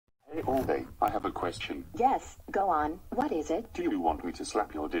all day. I have a question. Yes, go on. What is it? Do you want me to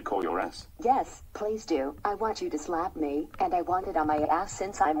slap your dick or your ass? Yes, please do. I want you to slap me, and I want it on my ass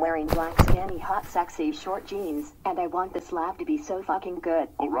since I'm wearing black skinny hot sexy short jeans, and I want the slap to be so fucking good.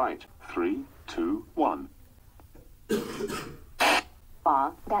 Alright, 3, 2, 1.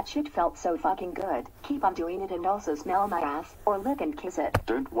 Aw, that shit felt so fucking good. Keep on doing it and also smell my ass, or lick and kiss it.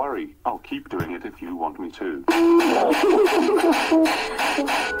 Don't worry, I'll keep doing it if you want me to.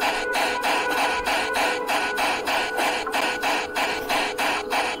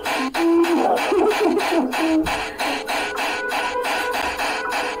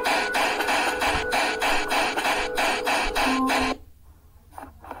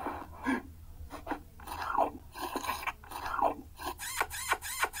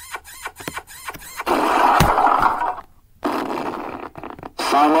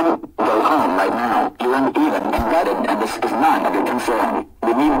 Simon, go home right now. You're uneven, embedded, and this is not under concern.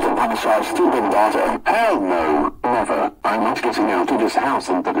 We need to punish our stupid daughter. Hell no, never. I'm not getting out of this house,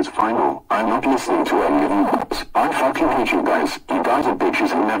 and that is final. I'm not listening to any of you. I fucking hate you guys. You guys are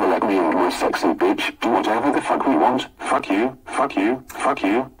bitches who never let me in, my sexy bitch. Do whatever the fuck we want. Fuck you, fuck you, fuck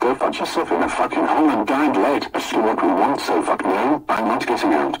you. Go fuck yourself in a fucking hole and die lead. Let's do what we want, so fuck no. I'm not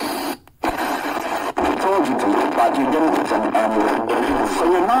getting out. I told you to, but you didn't listen, and so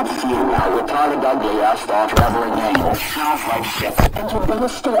you're not you now, retarded ugly ass daughter ever again. It sounds like shit. And you better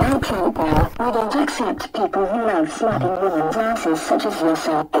stay out of there. We don't accept people who love slapping women's asses such as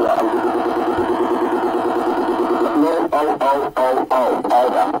yourself.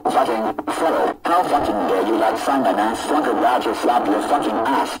 Alda, fucking ferrald. How fucking dare you let Simon and Slunker Badger slap your fucking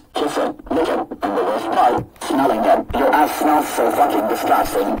ass? Kiss it, lick it, and the worst part, smelling it. Your ass smells so fucking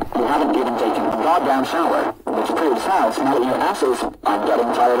disgusting. You haven't even taken a goddamn shower, which proves how smelly your ass is. I'm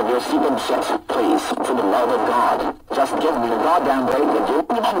getting tired of your stupid shit. Please, for the love of God, just give me a goddamn break, would you?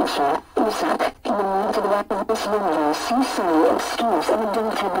 You can't, sir. You suck. You need to wrap up this universe. You saw your excuse and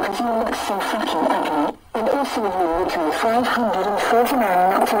adultery because you look so fucking ugly. And also you literally 549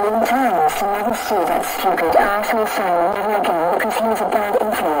 not to win times to never see that stupid asshole Simon ever again because he was a bad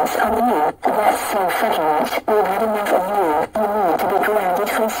influence on you. That's so fucking it. We've had enough of you. You need to be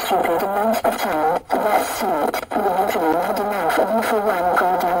grounded for a stupid amount of time. That's sweet. We literally had enough of you for one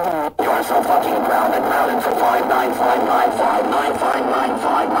goddamn day. You're so fucking grounded for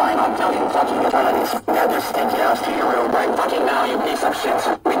 59595595959. I'm telling fucking eternities. Get your stinky ass to your real brain fucking now, you piece of shit.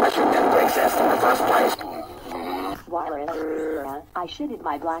 We wish you didn't exist in the first place. I shitted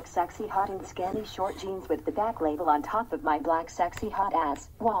my black sexy hot and skinny short jeans with the back label on top of my black sexy hot ass.